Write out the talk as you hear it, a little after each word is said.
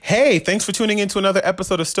Hey, thanks for tuning in to another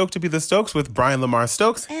episode of Stoked to be the Stokes with Brian Lamar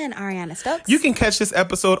Stokes. And Ariana Stokes. You can catch this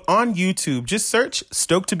episode on YouTube. Just search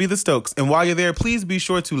Stoked to be the Stokes. And while you're there, please be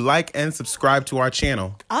sure to like and subscribe to our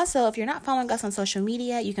channel. Also, if you're not following us on social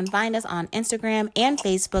media, you can find us on Instagram and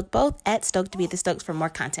Facebook, both at Stoked to be the Stokes for more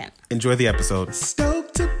content. Enjoy the episode.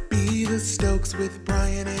 Stoked to be the Stokes with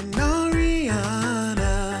Brian and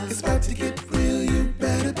Ariana. It's about to get real, you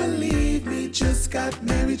better believe me. Just got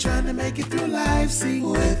married, trying to make it through life. See,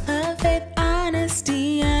 with A faith,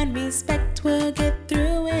 honesty, and respect, we'll get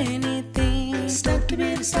through anything. Stoked to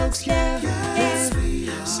be the Stokes, yeah. Yes, we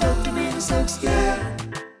are. Stoked to be the Stokes, yeah.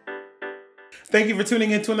 Thank you for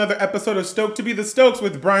tuning in to another episode of Stoked to be the Stokes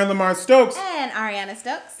with Brian Lamar Stokes. And Ariana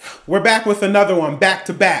Stokes. We're back with another one, back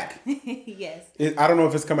to back. Yes. I don't know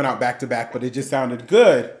if it's coming out back to back, but it just sounded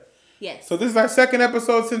good. Yes. So this is our second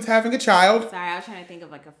episode since having a child. Sorry, I was trying to think of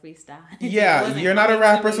like a freestyle. Yeah, you're not a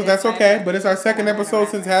rapper, so that's okay. But it's our second episode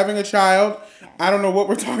since having a child. Yes. I don't know what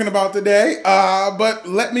we're talking about today, but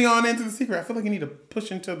let me on into the secret. I feel like you need to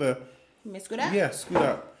push into the... Miss Scoot up? Yeah, scoot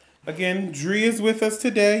up. Again, Dree is with us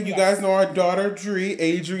today. You guys know our daughter, Dree,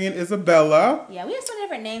 Adrian Isabella. Yeah, we have some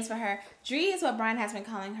different names for her. Dree is what Brian has been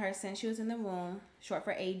calling her since she was in the womb, short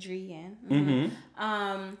for Adrian.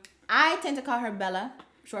 I tend to call her Bella,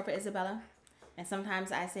 short for Isabella. And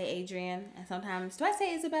sometimes I say Adrian, and sometimes, do I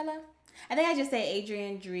say Isabella? I think I just say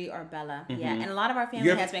Adrian, Dree, or Bella. Yeah, and a lot of our family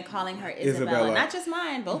has been calling her Isabella. Not just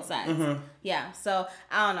mine, both sides. Yeah, so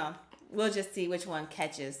I don't know. We'll just see which one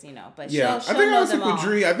catches, But Yeah, she'll I think know I'll them stick with all.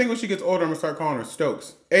 Dree. I think when she gets older, I'm going to start calling her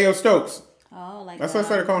Stokes. Ayo, Stokes. Oh, like That's what I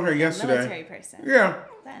started calling her yesterday. Military person. Yeah,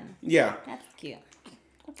 Then, yeah. that's cute.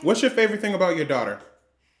 What's your favorite thing about your daughter?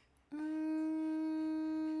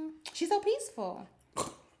 She's so peaceful.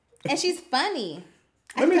 And she's funny.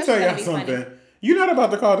 Let me tell you you something. You're not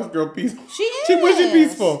about to call this girl peaceful. She is. She was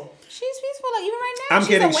peaceful. She's peaceful, like even right now. I'm she's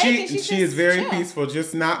kidding. awake and she's She just is very chill. peaceful,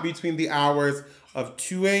 just not between the hours of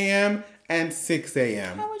 2 a.m. and 6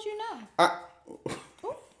 a.m. How would you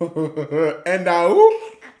know? And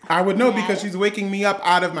I would know because she's waking me up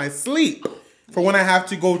out of my sleep for when I have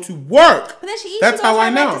to go to work. But then she eats. That's she goes how I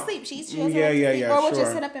right back know. to sleep. She eats. She goes Yeah, right yeah, to sleep. yeah, Or we'll sure.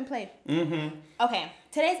 just sit up and play. Okay.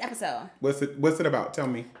 Today's episode. What's it about? Tell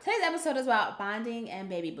me. Today's episode is about bonding and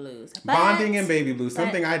baby blues. But Bonding and baby blues,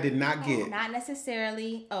 something I did not get. Not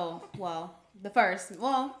necessarily. Oh, well, the first.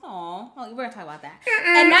 Well, we're gonna talk about that.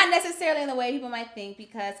 And not necessarily in the way people might think,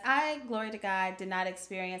 because I, glory to God, have not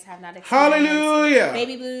experienced Hallelujah.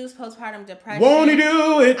 baby blues, postpartum depression. Won't he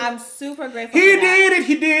do it? I'm super grateful. He for that,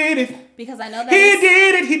 He did it. because I know that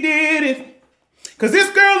He did it. Because this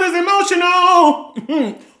girl is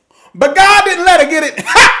emotional. But God didn't let her get it.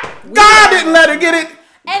 God didn't let her get it.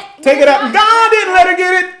 And Take it up. God didn't let her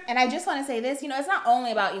get it. And I just want to say this, it's not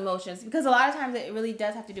only about emotions, because a lot of times it really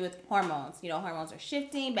does have to do with hormones. Hormones are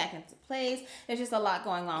shifting back into place. There's just a lot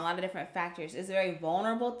going on, a lot of different factors. It's a very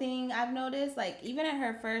vulnerable thing, I've noticed. Like, even at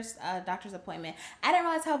her first doctor's appointment, I didn't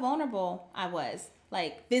realize how vulnerable I was.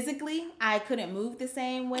 Like, physically, I couldn't move the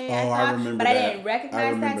same way I Oh, I thought. remember but that. I didn't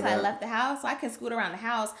recognize that until I that. left the house. So I can scoot around the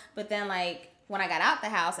house, but then, like, when I got out the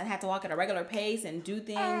house and had to walk at a regular pace and do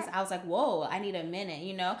things, I was like, whoa, I need a minute,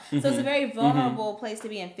 So it's a very vulnerable place to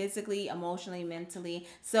be in, physically, emotionally, mentally.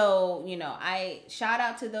 So, I shout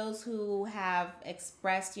out to those who have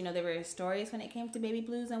expressed, there were stories when it came to baby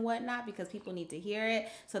blues and whatnot, because people need to hear it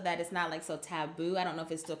so that it's not like so taboo. I don't know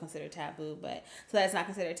if it's still considered taboo, but so that it's not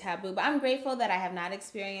considered taboo. But I'm grateful that I have not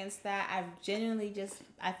experienced that. I've genuinely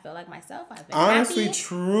I feel like myself. I've been Honestly, happy.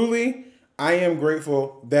 truly, I am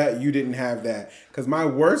grateful that you didn't have that. Because my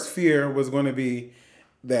worst fear was going to be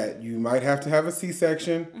that you might have to have a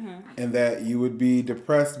C-section and that you would be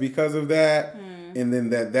depressed because of that. And then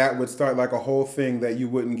that would start like a whole thing that you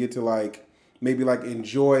wouldn't get to maybe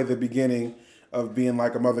enjoy the beginning of being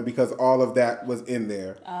like a mother, because all of that was in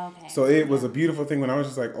there. Okay. So it was a beautiful thing when I was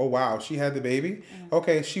just like, oh wow, she had the baby.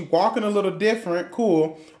 Okay, she walking a little different,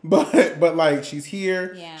 cool, but she's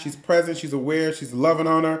here, she's present, she's aware, she's loving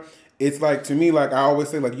on her. It's to me, I always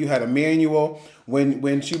say, you had a manual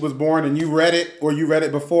when she was born and you read it, or you read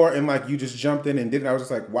it before, and you just jumped in and did it. I was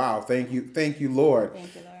just like, wow, thank you, Lord.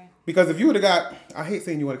 Thank you, Lord. Because if you would have got, I hate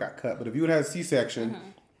saying you would have got cut, but if you would have had a C-section,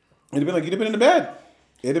 it'd have been you'd have been in the bed.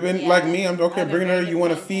 It'd have been like me. I'm okay, bringing her. You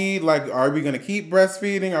want to feed? Are we going to keep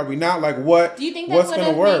breastfeeding? Are we not? What? Do you think that what's would going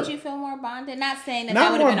to have work? made you feel more bonded? Not saying that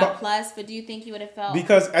Not would have been more a plus, but do you think you would have felt?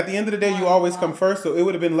 Because at the end of the day, you always come more. first. So it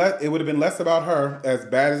would have been less. It would have been less about her, as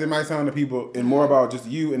bad as it might sound to people, and more about just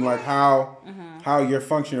you and how you're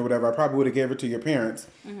functioning or whatever. I probably would have gave it to your parents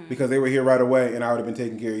because they were here right away, and I would have been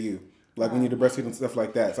taking care of you. Like when you're breastfeeding and stuff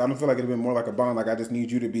like that. So I don't feel like it'd been more like a bond. Like I just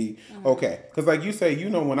need you to be okay. Because like you say,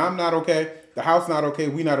 when I'm not okay, the house not okay,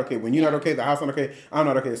 we not okay. When you're not okay, the house not okay, I'm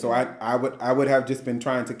not okay. So I would have just been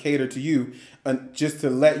trying to cater to you and just to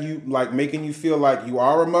let you, like making you feel like you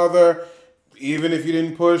are a mother, even if you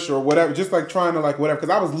didn't push or whatever. Just like trying to like whatever.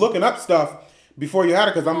 Because I was looking up stuff before you had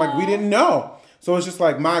it because I'm like, we didn't know. So it's just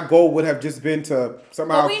like my goal would have just been to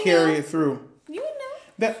somehow carry it through.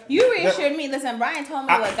 You reassured me. Listen, Brian told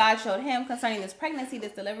me what God showed him concerning this pregnancy,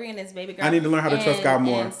 this delivery, and this baby girl. I need to learn how to trust God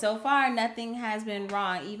more. And so far, nothing has been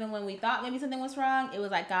wrong. Even when we thought maybe something was wrong, it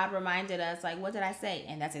was like God reminded us, like, what did I say?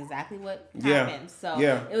 And that's exactly what happened. So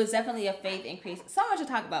it was definitely a faith increase. So much to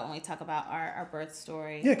talk about when we talk about our birth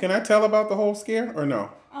story. Yeah, can I tell about the whole scare or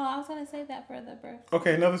no? Oh, I was going to save that for the birth.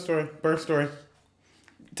 Okay, another story. Birth story.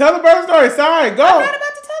 Tell the birth story. Sorry, go. I'm not about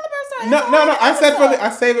to tell the birth story. No.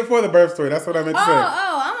 I save it for the birth story. That's what I meant to say.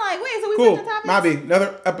 I'm like, wait, so we cool. switched the topics? Mobby,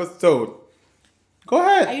 another episode. Go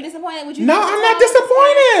ahead. Are you disappointed? Would you? No, I'm not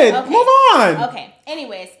disappointed. Okay. Move on. Okay.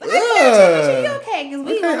 Anyways, let's check with you. Okay, because when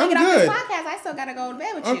we get off this podcast, I still gotta go to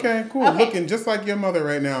bed with you. Okay, cool. Okay. Looking just like your mother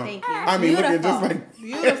right now. Thank you. I mean, looking just like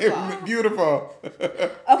beautiful.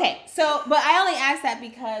 Okay, so but I only asked that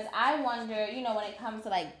because I wonder, when it comes to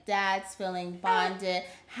like dads feeling bonded,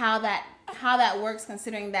 how that works,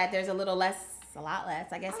 considering that there's a lot less,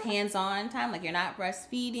 I guess, hands-on time. Like you're not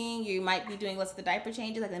breastfeeding, you might be doing lots of the diaper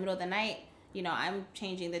changes, like in the middle of the night. I'm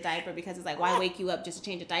changing the diaper because it's like, why wake you up just to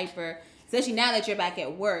change a diaper? Especially now that you're back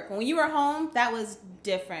at work. When you were home, that was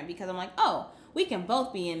different because I'm like, oh, we can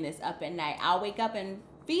both be in this up at night. I'll wake up and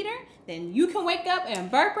feed her, then you can wake up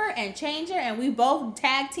and burp her and change her, and we both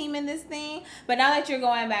tag team in this thing. But now that you're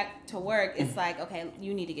going back to work, it's like, okay,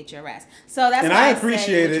 you need to get your rest. So that's why I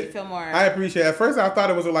appreciate it. You feel more. I appreciate it. At first, I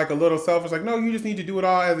thought it was like a little selfish. Like, no, you just need to do it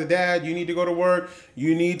all as a dad. You need to go to work.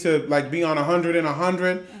 You need to like be on 100 and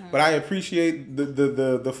 100. But I appreciate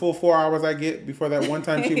the full 4 hours I get before that one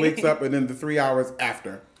time she wakes up, and then the 3 hours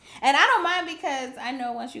after. And I don't mind because I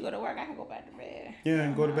know once you go to work, I can go back to bed. Yeah,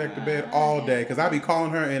 and go back to bed all day. Because I be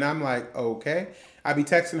calling her and I'm like, okay. I be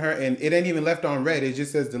texting her and it ain't even left on red. It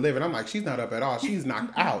just says delivered. I'm like, she's not up at all. She's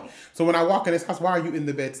knocked out. So when I walk in this house, why are you in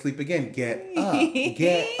the bed sleep again? Get up.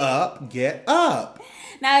 Get up. Get up.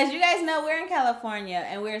 Now, as you guys know, we're in California,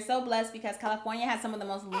 and we're so blessed because California has some of the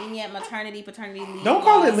most lenient maternity, paternity leave. Don't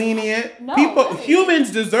call it lenient. No,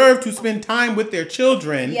 humans deserve to spend time with their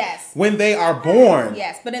children when they are born.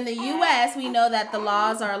 Yes, but in the U.S., we know that the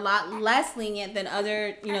laws are a lot less lenient than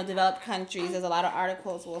other, developed countries, as a lot of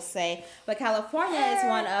articles will say. But California is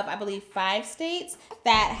one of, I believe, 5 states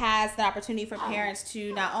that has the opportunity for parents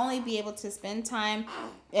to not only be able to spend time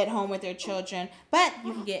at home with their children, but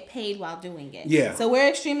you can get paid while doing it. Yeah. So we're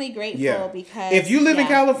extremely grateful because if you live in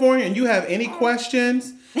California and you have any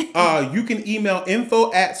questions, you can email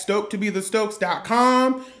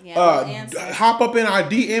info@stoketobeTheStokes.com. Hop up in our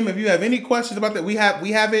DM if you have any questions about that. We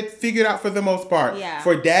have it figured out for the most part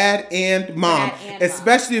for dad and mom.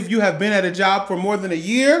 Especially if you have been at a job for more than a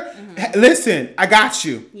year. Listen, I got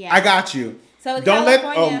you. Yeah. I got you. So don't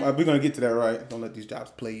we're gonna get to that, right? Don't let these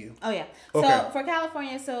jobs play you. Oh yeah. Okay. So for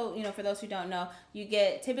California, for those who don't know, you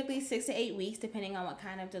get typically 6 to 8 weeks, depending on what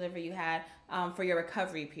kind of delivery you had, for your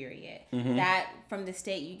recovery period. That from the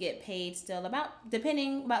state you get paid still about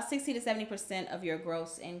 60 to 70% of your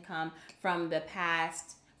gross income from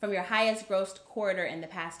your highest grossed quarter in the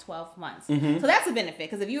past 12 months. So that's a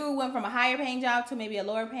benefit because if you went from a higher paying job to maybe a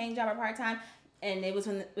lower paying job or part time, and it was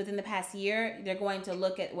within the past year, they're going to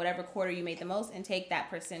look at whatever quarter you made the most and take that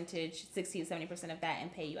percentage, 60 to 70% of that,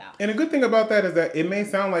 and pay you out. And the good thing about that is that it may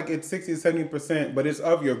sound like it's 60 to 70%, but it's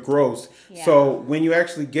of your gross. Yeah. So when you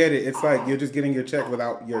actually get it, it's like you're just getting your check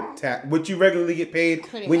without your tax, what you regularly get paid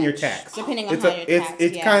when you're taxed. Depending on how you're taxed.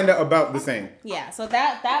 It's kind of about the same. Yeah, so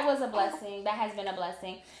that was a blessing. That has been a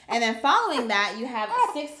blessing. And then following that, you have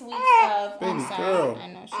 6 weeks of... Baby girl. I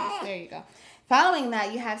know, there you go. Following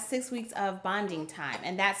that, you have 6 weeks of bonding time,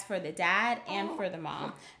 and that's for the dad and for the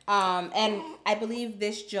mom. And I believe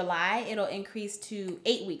this July, it'll increase to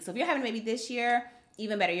 8 weeks. So if you're having a baby this year,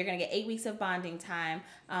 even better. You're going to get 8 weeks of bonding time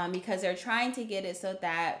because they're trying to get it so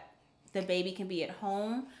that the baby can be at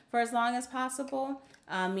home for as long as possible.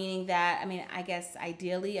 Meaning that, I guess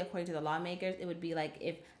ideally, according to the lawmakers, it would be like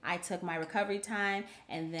if I took my recovery time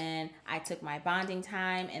and then I took my bonding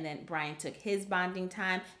time and then Brian took his bonding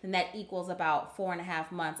time, then that equals about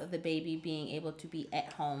 4.5 months of the baby being able to be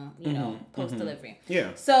at home, post-delivery.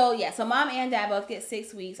 Yeah. So mom and dad both get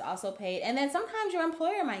 6 weeks also paid. And then sometimes your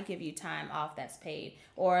employer might give you time off that's paid,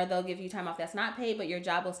 or they'll give you time off that's not paid, but your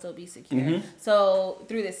job will still be secure. So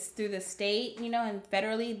through the state, and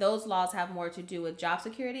federally, those laws have more to do with job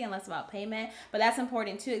job security and less about payment. But that's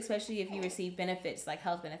important too, especially if you receive benefits like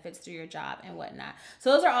health benefits through your job and whatnot.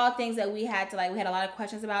 So those are all things that we had a lot of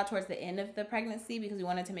questions about towards the end of the pregnancy, because we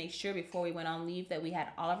wanted to make sure before we went on leave that we had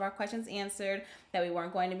all of our questions answered, that we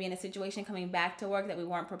weren't going to be in a situation coming back to work that we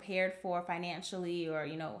weren't prepared for financially or,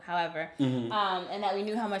 however, and that we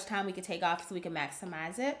knew how much time we could take off so we could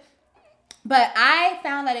maximize it. But I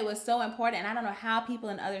found that it was so important, and I don't know how people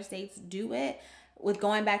in other states do it with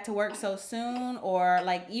going back to work so soon, or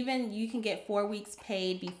like even you can get 4 weeks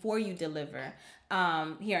paid before you deliver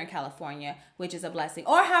here in California, which is a blessing,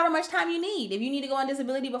 or however much time you need. If you need to go on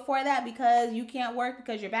disability before that because you can't work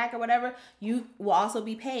because you're back or whatever, you will also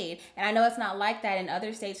be paid. And I know it's not like that in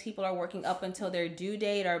other states. People are working up until their due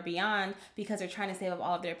date or beyond because they're trying to save up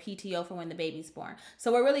all of their PTO for when the baby's born.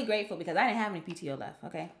 So we're really grateful, because I didn't have any PTO left.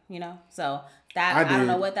 Okay, so that I don't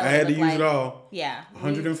know what that. I had to use like. It all. Yeah,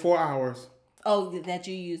 104 hours. Oh, that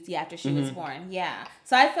you used after she was born. Yeah.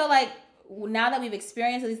 So I feel like now that we've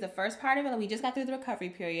experienced at least the first part of it, like we just got through the recovery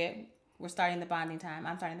period. We're starting the bonding time.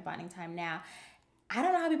 I'm starting the bonding time now. I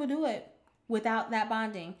don't know how people do it without that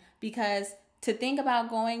bonding, because to think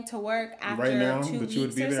about going to work after right now, 2 weeks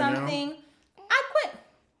or something, I quit.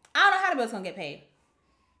 I don't know how the bill's gonna get paid.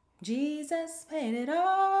 Jesus paid it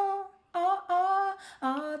all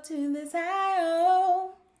to this I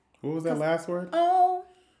owe. What was that last word? Oh.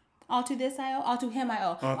 All to this I owe, all to him I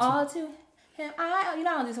owe. All to him I owe. I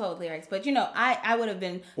don't do whole lyrics, but I would have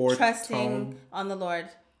been trusting on the Lord.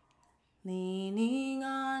 Leaning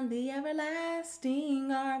on the everlasting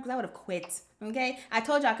arm. Because I would have quit. Okay? I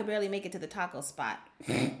told you I could barely make it to the taco spot.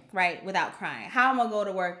 Right? Without crying. How am I going to go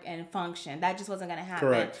to work and function? That just wasn't going to happen.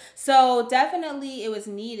 Correct. So definitely it was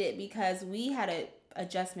needed, because we had a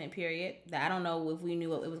adjustment period that I don't know if we knew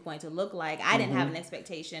what it was going to look like. I didn't have an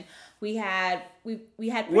expectation. We had pretty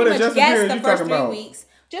much guessed the first 3 weeks.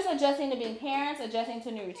 Just adjusting to being parents, adjusting to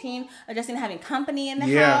a new routine, adjusting to having company in the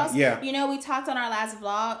house. Yeah. We talked on our last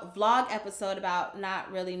vlog episode about not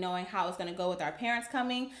really knowing how it was going to go with our parents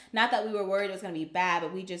coming. Not that we were worried it was going to be bad,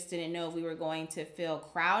 but we just didn't know if we were going to feel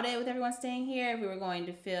crowded with everyone staying here, if we were going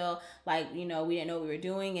to feel like, we didn't know what we were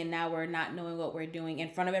doing, and now we're not knowing what we're doing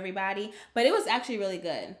in front of everybody. But it was actually really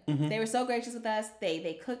good. They were so gracious with us.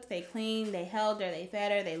 They cooked, they cleaned, they held her, they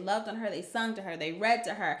fed her, they loved on her, they sung to her, they read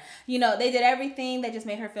to her. They did everything that just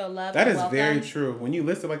made her feel loved. That and is welcome. very true. When you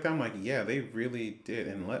list it like that, I'm like, yeah, they really did,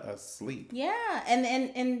 and let us sleep. Yeah,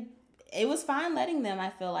 and it was fine letting them.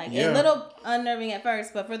 I feel like a little unnerving at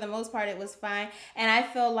first, but for the most part, it was fine. And I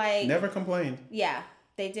feel like never complained. Yeah.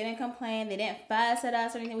 They didn't complain. They didn't fuss at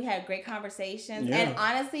us or anything. We had great conversations. Yeah. And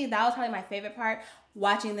honestly, that was probably my favorite part,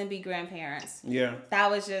 watching them be grandparents. Yeah.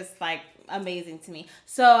 That was just like amazing to me.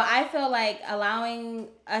 So I feel like allowing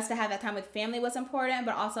us to have that time with family was important,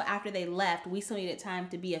 but also after they left, we still needed time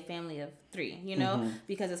to be a family of 3,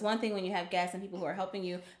 because it's one thing when you have guests and people who are helping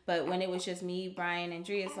you, but when it was just me, Brian, and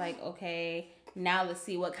Dree, it's like, okay, now let's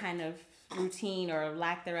see what kind of routine or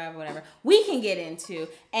lack thereof, whatever, we can get into.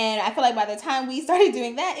 And I feel like by the time we started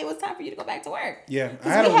doing that, it was time for you to go back to work. Yeah.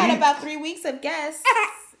 Because we had about 3 weeks of guests,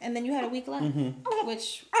 and then you had a week left,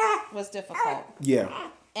 which was difficult. Yeah.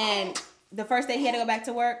 And the first day he had to go back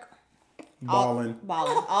to work, Bawling,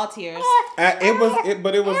 all tears. It was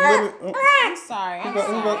really. I'm sorry.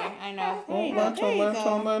 I know.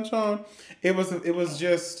 Lunch on. It was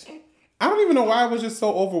just. I don't even know why it was just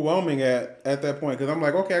so overwhelming at that point, because I'm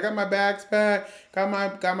like, okay, I got my bags packed, got my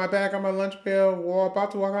bag, got my lunch pail,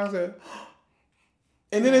 about to walk out, and said,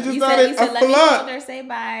 and then it just started a flood. Let me hold her, say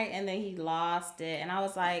bye, and then he lost it, and I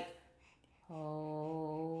was like,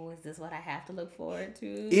 oh, is this what I have to look forward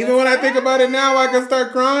to? Even when I think about it now, I can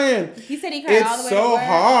start crying. He said he cried all the way to work. It's so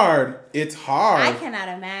hard. It's hard. I cannot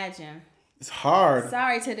imagine. It's hard.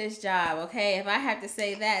 Sorry to this job, okay? If I have to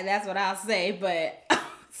say that, that's what I'll say, but...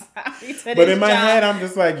 But in my head, I'm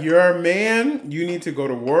just like, you're a man. You need to go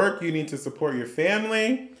to work. You need to support your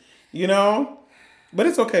family, But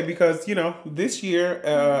it's okay, because, this year,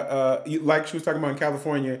 like she was talking about in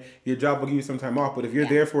California, your job will give you some time off. But if you're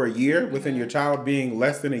there for a year, within your child being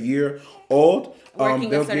less than a year old,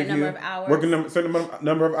 working a certain number of hours. Working a certain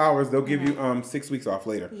number of hours, they'll give you 6 weeks off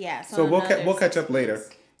later. Yeah. So we'll catch up later.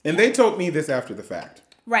 And they told me this after the fact.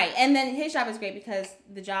 Right. And then his job is great because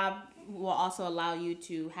the job will also allow you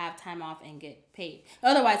to have time off and get paid.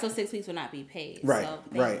 Otherwise, those 6 weeks will not be paid. Right. So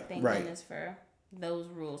thank goodness for those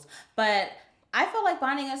rules. But I feel like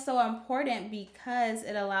bonding is so important because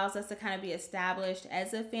it allows us to kind of be established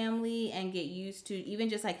as a family and get used to even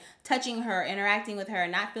just like touching her, interacting with her,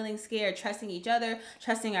 not feeling scared, trusting each other,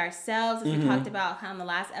 trusting ourselves, as we talked about kind of the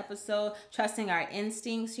last episode, trusting our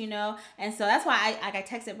instincts, you know. And so that's why I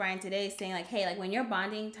texted Brian today saying like, hey, like when your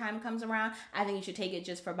bonding time comes around, I think you should take it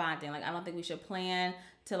just for bonding. Like I don't think we should plan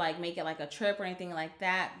to like make it like a trip or anything like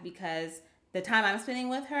that, because the time I'm spending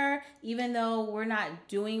with her, even though we're not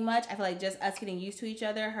doing much, I feel like just us getting used to each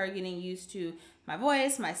other, her getting used to my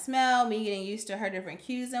voice, my smell, me getting used to her different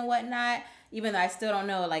cues and whatnot, even though I still don't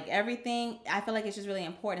know like everything, I feel like it's just really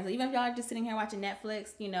important. So even if y'all are just sitting here watching Netflix,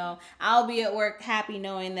 you know, I'll be at work happy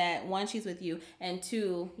knowing that one, she's with you, and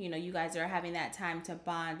two, you know, you guys are having that time to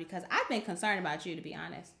bond, because I've been concerned about you, to be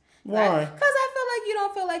honest. Why? Because I feel like you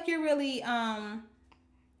don't feel like you're really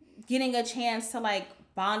getting a chance to like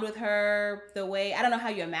bond with her the way, I don't know how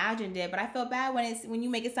you imagined it, but I feel bad when you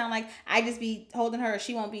make it sound like I just be holding her, or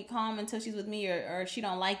she won't be calm until she's with me, or she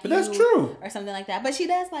don't like you. But that's true. Or something like that. But she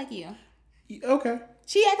does like you. Okay.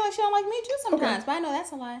 She acts like she don't like me too sometimes, Okay. but I know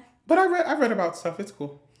that's a lie. But I read about stuff. It's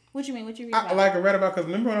cool. What you mean? What you read about? I read about, because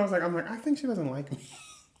remember when I was like, I think she doesn't like me.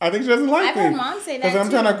 I think she doesn't like I've me. heard mom say that Because I'm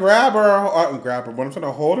too. trying to grab her, when I'm trying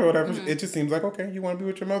to hold her or whatever, it just seems like, okay, you want to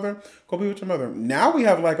be with your mother? Go be with your mother. Now we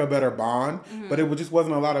have like a better bond, but it just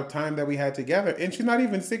wasn't a lot of time that we had together. And she's not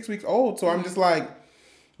even 6 weeks old. So I'm just like,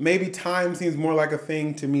 maybe time seems more like a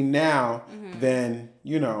thing to me now than,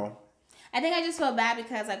 you know. I think I just feel bad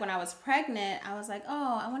because, like, when I was pregnant, I was like,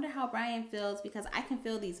 oh, I wonder how Brian feels, because I can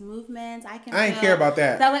feel these movements. I ain't care about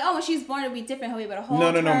that. So I was like, oh, when she's born, it'll be different. He'll be able to hold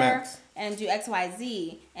her Max. and do X, Y,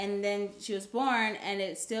 Z. And then she was born, and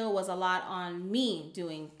it still was a lot on me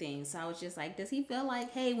doing things. So I was just like, does he feel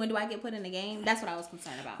like, hey, when do I get put in the game? That's what I was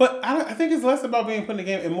concerned about. But I think it's less about being put in the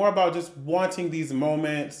game and more about just wanting these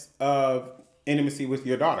moments of intimacy with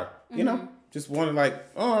your daughter. You know? Just wanted like,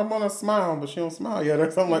 oh, I want to smile, but she don't smile yet.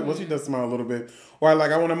 Or something like, well, she does smile a little bit. Or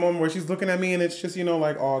like, I want a moment where she's looking at me and it's just, you know,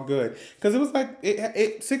 like all good. Because it was like,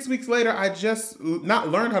 6 weeks later, I just not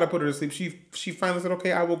learned how to put her to sleep. She finally said,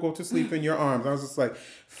 okay, I will go to sleep in your arms. I was just like,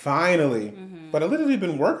 finally. But I literally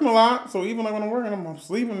been working a lot. So even like when I'm working, I'm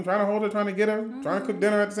sleeping, trying to hold her, trying to get her, trying to cook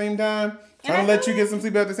dinner at the same time, trying to let you get some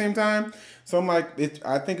sleep at the same time. So I'm like,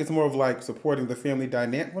 I think it's more of like supporting the family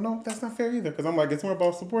dynamic. Well, no, that's not fair either. Because I'm like, it's more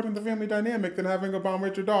about supporting the family dynamic than having a bond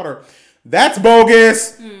with your daughter. That's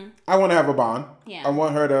bogus. I want to have a bond. Yeah. I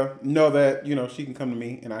want her to know that, you know, she can come to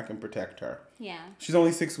me and I can protect her. Yeah. She's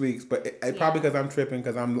only 6 weeks, but it probably because I'm tripping,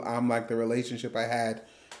 because I'm like the relationship I had,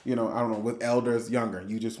 you know, I don't know, with elders younger.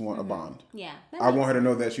 You just want a bond. Yeah. I want her to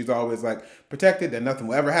know that she's always like protected, that nothing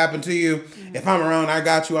will ever happen to you. If I'm around, I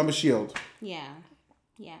got you. I'm a shield. Yeah.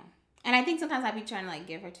 Yeah. And I think sometimes I'd be trying to like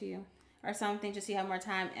give her to you or something just so you have more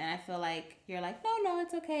time, and I feel like you're like, no,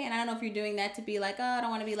 it's okay. And I don't know if you're doing that to be like, oh, I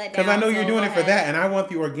don't want to be let down. Because I know you're doing it for ahead. that, and I want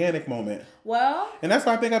the organic moment. Well, and that's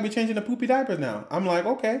why I think I'll be changing the poopy diapers now. I'm like,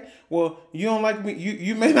 okay, well, you don't like me.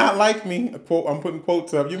 You may not like me. Quote, I'm putting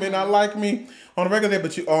quotes up. You may not like me on a regular day,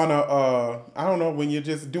 but you on a, I don't know, when you're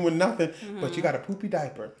just doing nothing, but you got a poopy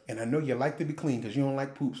diaper, and I know you like to be clean because you don't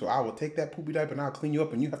like poop. So I will take that poopy diaper and I'll clean you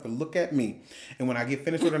up, and you have to look at me. And when I get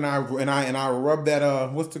finished with it, and I rub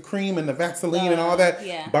that what's the cream and the Vaseline and all that,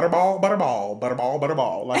 yeah. butterball,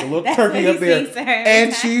 like a little turkey up there,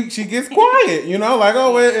 and she gets quiet, you know, like,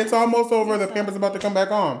 oh, it's almost over. The pamper's about to come back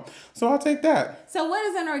on, so I'll take that. So what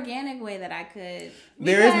is an organic way that I could?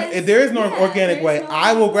 There is no organic way.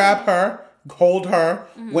 I will grab her, hold her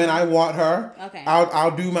when I want her. Okay.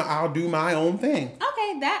 I'll do my own thing.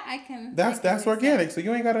 Okay, that I can. That's organic. So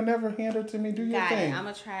you ain't gotta never hand her to me. Do your thing. I'm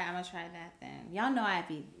gonna try that then. Y'all know I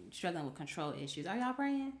be struggling with control issues. Are y'all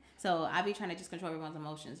praying? So I be trying to just control everyone's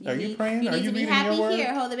emotions. You praying? You Are need you to be reading happy your word?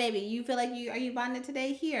 here. Hold the baby. You feel like are you bonded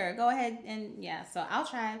today? Here, go ahead and yeah. So I'll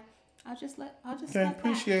try. I'll just Okay,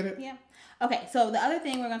 appreciate it. Yeah. Okay. So the other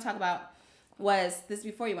thing we're gonna talk about was this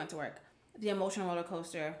before you went to work. The emotional roller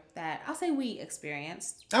coaster that I'll say we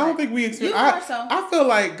experienced. I don't think we experienced. You more so. I feel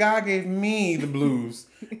like God gave me the blues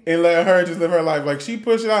and let her just live her life. Like she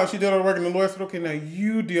pushed it out, she did her work, and the Lord said, "Okay, now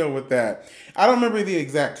you deal with that." I don't remember the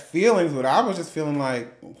exact feelings, but I was just feeling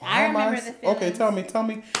like, I remember the feelings. Okay,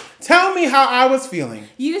 tell me how I was feeling.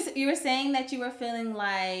 You were saying that you were feeling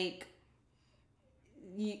like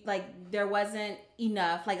there wasn't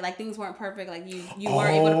enough, like things weren't perfect, like you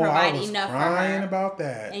weren't able to provide enough for her. I was crying about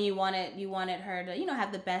that. And you wanted her to,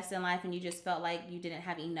 have the best in life, and you just felt like you didn't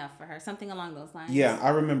have enough for her, something along those lines. Yeah, I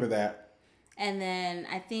remember that. And then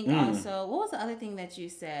I think also, what was the other thing that you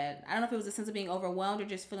said? I don't know if it was a sense of being overwhelmed or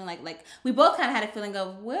just feeling like we both kind of had a feeling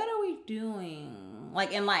of what are we doing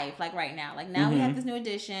like in life, like right now. Like now we have this new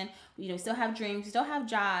addition. You know, we still have dreams, we still have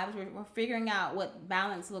jobs. We're figuring out what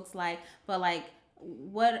balance looks like. But like,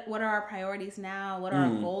 what are our priorities now? What are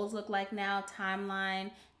our goals look like now?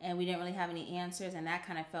 Timeline. And we didn't really have any answers, and that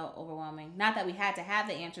kind of felt overwhelming. Not that we had to have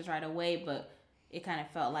the answers right away, but it kind of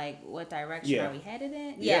felt like, what direction are we headed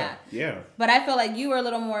in? Yeah. But I feel like you were a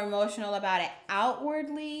little more emotional about it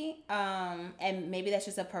outwardly. And maybe that's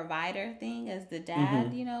just a provider thing as the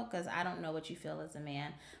dad, you know, because I don't know what you feel as a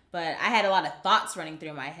man. But I had a lot of thoughts running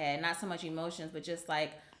through my head. Not so much emotions, but just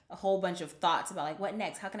like a whole bunch of thoughts about like, what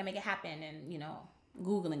next? How can I make it happen? And, you know,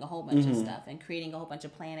 Googling a whole bunch of stuff and creating a whole bunch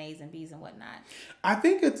of plan A's and B's and whatnot. I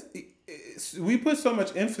think it's we put so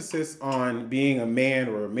much emphasis on being a man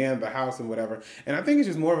or a man of the house and whatever, and I think it's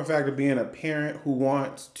just more of a fact of being a parent who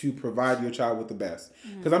wants to provide your child with the best.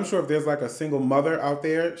 Because I'm sure if there's like a single mother out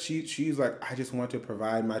there, she's like, I just want to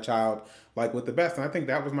provide my child like with the best, and I think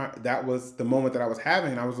that was the moment that I was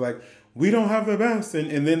having, and I was like, we don't have the best,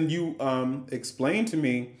 and then you explained to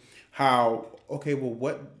me how, okay, well,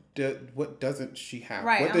 what doesn't she have?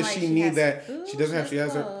 Right, what does she need that she doesn't have? She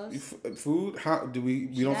has her food. How do we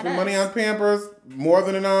don't spend money on Pampers more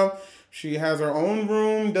than enough. She has her own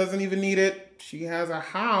room, doesn't even need it. She has a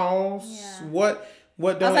house. Yeah. What I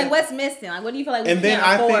was like, what's missing? Like, what do you feel like we and then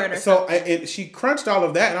can't afford? I think so. And she crunched all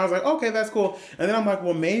of that, and I was like, okay, that's cool. And then I'm like,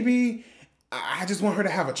 well, maybe I just want her to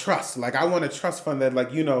have a trust. Like, I want a trust fund that,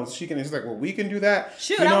 like, you know, she can. She's like, well, we can do that.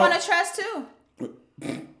 Shoot, you know, I want a trust too.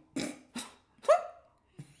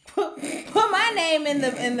 Put my name in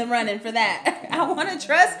the running for that. I want to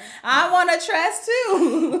trust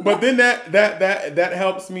too. But then that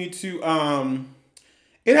helps me to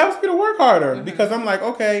it helps me to work harder because I'm like,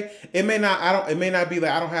 okay, it may not be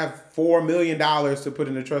like I don't have $4 million to put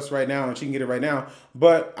in the trust right now and she can get it right now,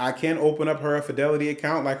 but I can open up her a Fidelity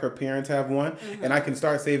account like her parents have one, and I can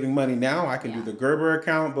start saving money now. I can do the Gerber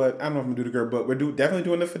account, but I don't know if I'm gonna do the Gerber, but we're definitely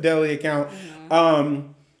doing the Fidelity account.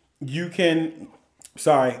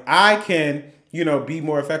 I can, you know, be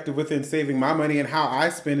more effective within saving my money and how I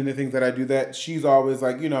spend and the things that I do that she's always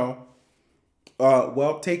like, you know,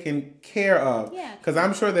 well taken care of. Yeah. Because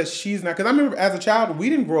I'm sure that she's not, because I remember as a child, we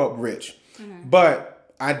didn't grow up rich,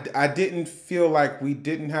 but I didn't feel like we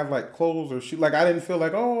didn't have like clothes or shoes. Like I didn't feel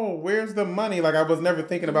like, oh, where's the money? Like I was never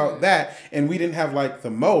thinking about that. And we didn't have like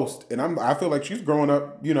the most. And I feel like she's growing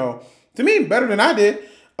up, you know, to me better than I did.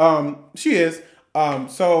 She is.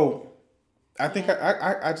 So I think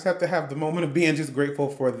I just have to have the moment of being just grateful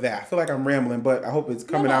for that. I feel like I'm rambling, but I hope it's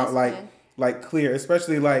coming out like clear,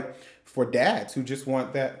 especially like for dads who just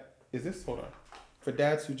want that. Hold on. For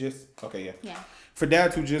dads who just, For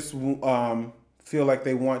dads who just feel like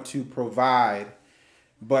they want to provide,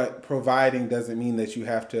 but providing doesn't mean that you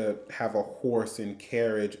have to have a horse and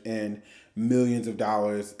carriage and millions of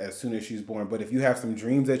dollars as soon as she's born. But if you have some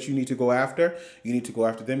dreams that you need to go after, you need to go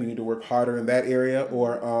after them. You need to work harder in that area,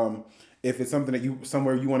 or if it's something that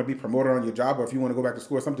somewhere you want to be promoted on your job, or if you want to go back to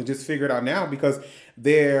school or something, just figure it out now because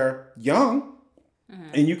they're young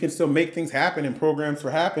and you can still make things happen and programs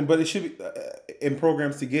for happen, but it should be in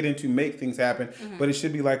programs to get into make things happen, but it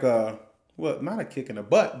should be like not a kick in the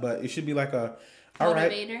butt, but it should be like a, all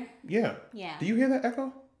motivator. Right. Yeah. Yeah. Do you hear that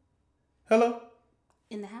echo? Hello?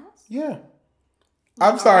 In the house? Yeah.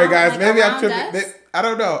 I'm sorry, guys. Maybe I'm tripping. I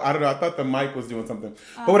don't know. I thought the mic was doing something,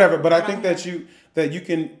 but whatever. But I think that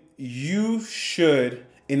you should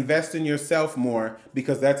invest in yourself more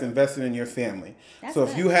because that's investing in your family. So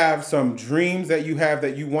if you have some dreams that you have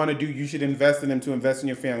that you want to do, you should invest in them to invest in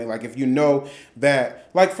your family. Like if you know that,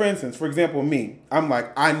 like for instance, for example, me, I'm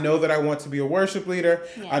like, I know that I want to be a worship leader.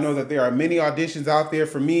 Yes. I know that there are many auditions out there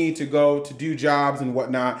for me to go to do jobs and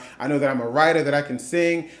whatnot. I know that I'm a writer, that I can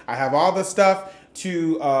sing. I have all the stuff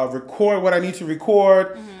to record what I need to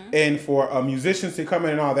record and for musicians to come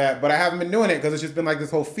in and all that. But I haven't been doing it because it's just been like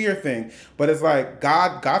this whole fear thing. But it's like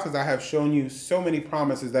God says, I have shown you so many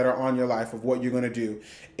promises that are on your life of what you're going to do.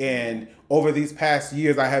 And over these past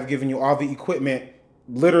years, I have given you all the equipment,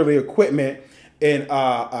 literally equipment and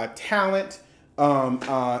talent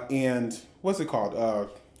and what's it called?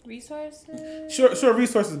 Resources? Sure,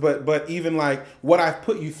 resources. But even like what I've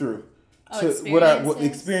put you through.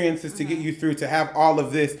 Experiences to get you through, to have all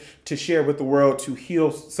of this to share with the world, to heal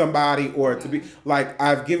somebody, or to be like,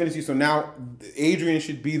 I've given it to you. So now Adrian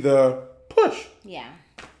should be the push. Yeah.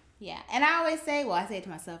 And I always say, well, I say it to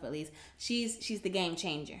myself at least, she's the game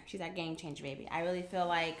changer. She's our game changer, baby. I really feel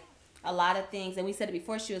like a lot of things, and we said it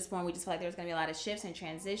before she was born, we just felt like there was going to be a lot of shifts and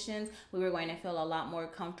transitions. We were going to feel a lot more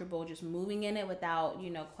comfortable just moving in it without,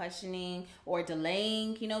 questioning or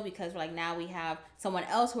delaying, because like now we have someone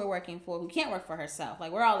else who we're working for who can't work for herself.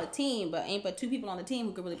 Like we're all a team, but ain't but two people on the team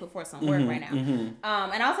who could really put forth some work right now.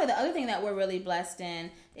 And I'll say the other thing that we're really blessed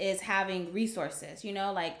in is having resources,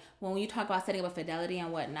 like when you talk about setting up a Fidelity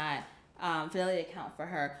and whatnot, Fidelity account for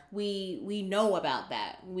her, we know about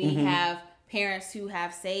that. We have parents who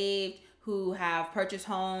have saved, who have purchased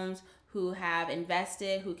homes, who have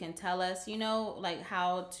invested, who can tell us, like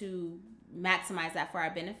how to maximize that for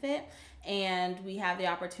our benefit. And we have the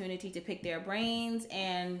opportunity to pick their brains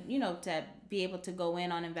and, to be able to go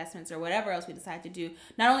in on investments or whatever else we decide to do,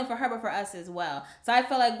 not only for her, but for us as well. So I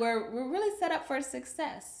feel like we're really set up for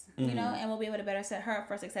success, and we'll be able to better set her up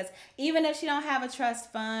for success, even if she don't have a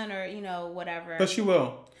trust fund or, whatever. But she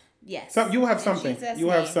will. Yes. So you have something. You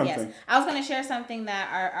have something. Yes. I was going to share something that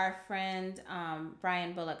our friend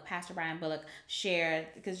Brian Bullock, Pastor Brian Bullock, shared,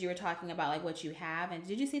 because you were talking about like what you have. And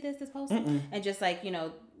did you see this post? And just like,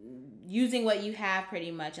 using what you have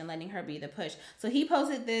pretty much and letting her be the push. So he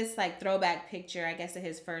posted this like throwback picture, I guess, of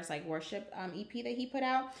his first like worship EP that he put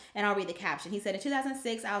out. And I'll read the caption. He said, in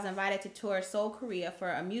 2006, I was invited to tour Seoul, Korea for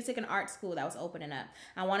a music and art school that was opening up.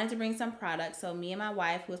 I wanted to bring some products. So me and my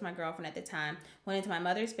wife, who was my girlfriend at the time, went into my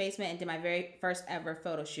mother's basement and did my very first ever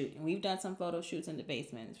photo shoot. And we've done some photo shoots in the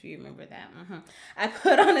basement, if you remember that. I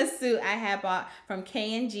put on a suit I had bought from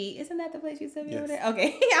K&G. Isn't that the place you sent me over there?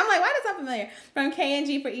 Okay. I'm like, why does that sound familiar? From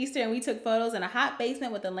K&G for Easter, and we took photos in a hot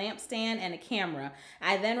basement with a lampstand and a camera.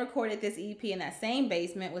 I then recorded this EP in that same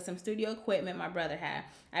basement with some studio equipment my brother had.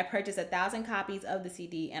 I purchased 1,000 copies of the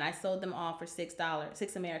CD and I sold them all for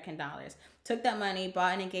 $6 American dollars. Took that money,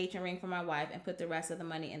 bought an engagement ring for my wife, and put the rest of the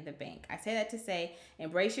money in the bank. I say that to say,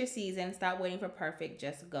 embrace your season, stop waiting for perfect,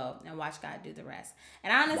 just go, and watch God do the rest.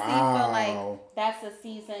 And I honestly feel like that's a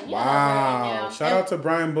season. Right now. Shout out to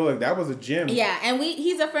Brian Bullock. That was a gem. Yeah, and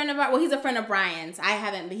he's a friend of ours. Well, he's a friend of Brian's. I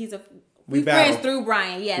haven't, but we're friends through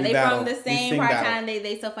Brian. Yeah, they from the same part of town.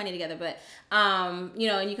 They still funny together. But and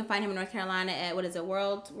you can find him in North Carolina at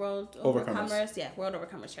World Overcomers. Yeah, World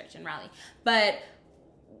Overcomers Church in Raleigh. But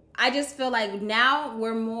I just feel like now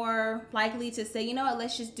we're more likely to say, you know what,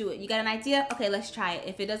 let's just do it. You got an idea? Okay, let's try it.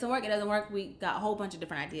 If it doesn't work, it doesn't work. We got a whole bunch of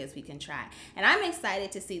different ideas we can try. And I'm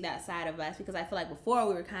excited to see that side of us, because I feel like before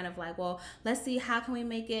we were kind of like, well, let's see how can we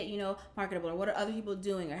make it, marketable, or what are other people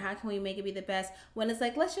doing, or how can we make it be the best, when it's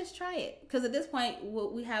like, let's just try it. Because at this point,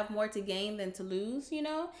 we have more to gain than to lose, and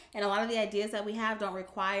a lot of the ideas that we have don't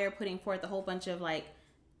require putting forth a whole bunch of like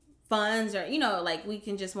funds, or like we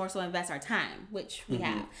can just more so invest our time, which we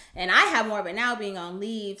have. And I have more of it now being on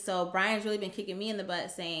leave, so Brian's really been kicking me in the butt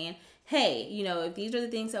saying, hey, if these are the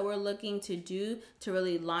things that we're looking to do to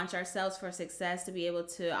really launch ourselves for success, to be able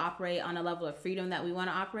to operate on a level of freedom that we want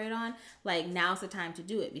to operate on, like now's the time to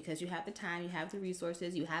do it, because you have the time, you have the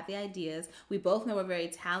resources, you have the ideas. We both know we're very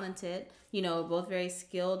talented, both very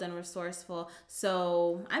skilled and resourceful.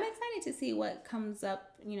 So I'm excited to see what comes up,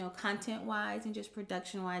 content wise and just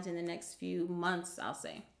production wise in the next few months, I'll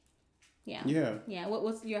say. Yeah.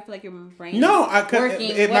 What's your? I feel like your brain. No, is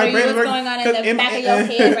working. What's going on in the back of your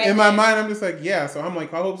head right in my mind? I'm just like, yeah. So I'm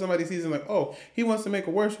like, I hope somebody sees him like, oh, he wants to make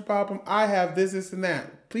a worship album. I have this, and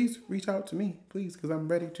that. Please reach out to me, please, because I'm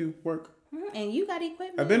ready to work. And you got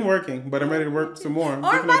equipment. I've been working, but I'm ready to work some more. Or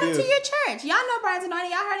invite him to your church. Y'all know Brian's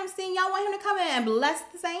anointing. Y'all heard him sing. Y'all want him to come in and bless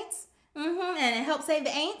the saints, and help save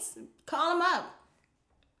the ain'ts. Call him up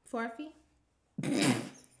for a fee.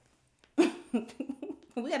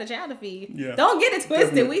 We got a child to feed. Yeah. Don't get it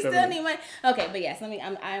twisted. We still need money. Okay, but yes,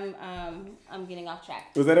 I'm getting off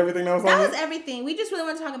track. Was that everything that was on? That was everything. We just really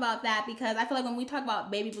want to talk about that, because I feel like when we talk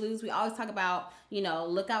about baby blues, we always talk about,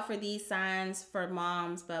 look out for these signs for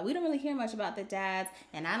moms, but we don't really hear much about the dads.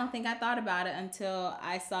 And I don't think I thought about it until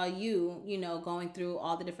I saw you, going through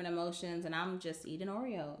all the different emotions, and I'm just eating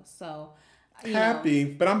Oreos. So happy,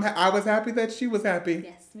 but I was happy that she was happy.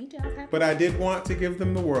 Yes, me too. I was happy. But I did want to give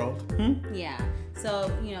them the world. Yeah.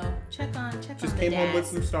 So check on. Just came home with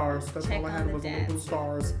some stars. That's all I had was a little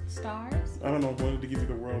stars. Stars? I don't know. I wanted to give you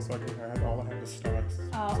the world, so all I had was stars.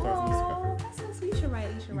 Oh, that's so sweet. You should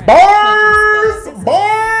write. Bars.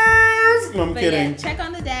 No, I'm kidding. Yeah, check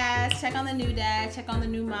on the dads. Check on the new dad. Check on the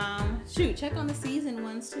new mom. Shoot, check on the seasoned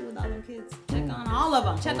ones too with all them kids. Check on all of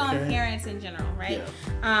them. Check on parents in general, right?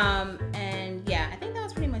 Yeah. And yeah, I think that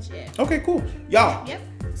was pretty much it. Okay, cool, y'all. Yep.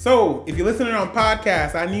 So, if you're listening on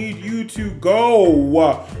podcast, I need you to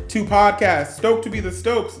go to podcast Stoked to be the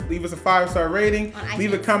Stokes. Leave us a 5-star rating.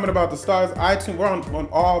 Leave a comment about the stars. iTunes. We're on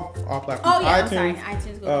all platforms. Oh yeah, iTunes,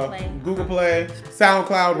 iTunes, Google Play. Google Play,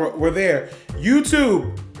 SoundCloud. We're there.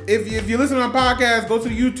 YouTube. if you listen on podcast, go to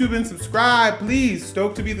the YouTube and subscribe, please.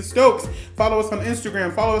 Stoked to be the Stokes. Follow us on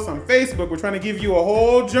Instagram. Follow us on Facebook. We're trying to give you a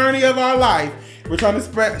whole journey of our life. We're trying to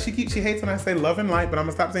spread. She hates when I say love and light, but I'm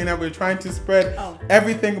gonna stop saying that. We're trying to spread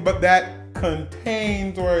everything, but that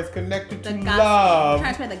contains or is connected to love. We're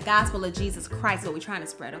trying to spread the gospel of Jesus Christ. What we're trying to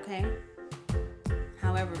spread, okay?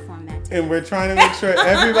 However form that takes. And we're trying to make sure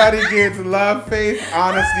everybody gets love, faith,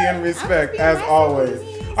 honesty, and respect as always.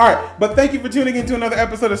 All right, but thank you for tuning in to another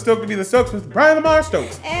episode of Stoked to be the Stokes with Brian Lamar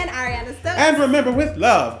Stokes. And Ariana Stokes. And remember, with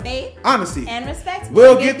love, faith, honesty, and respect,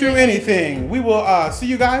 we'll get through anything. We will see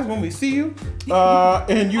you guys when we see you.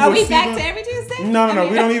 And you Are will we see back them. to every Tuesday? No.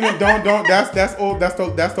 We don't even don't. That's old. That's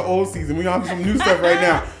the old season. We on some new stuff right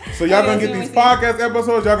now. So y'all gonna get these podcast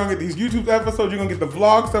episodes. Y'all gonna get these YouTube episodes. You're gonna get the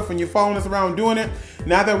vlog stuff when you're following us around doing it.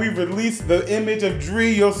 Now that we've released the image of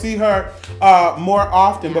Dree, you'll see her more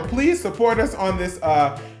often. But please support us on this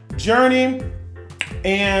journey.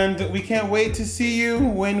 And we can't wait to see you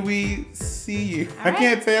when we see you. I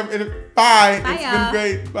can't say it. Bye. It's been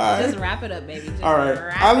great. Bye. Just wrap it up, baby. All right.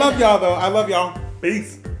 I love y'all, though. I love y'all.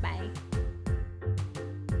 Peace.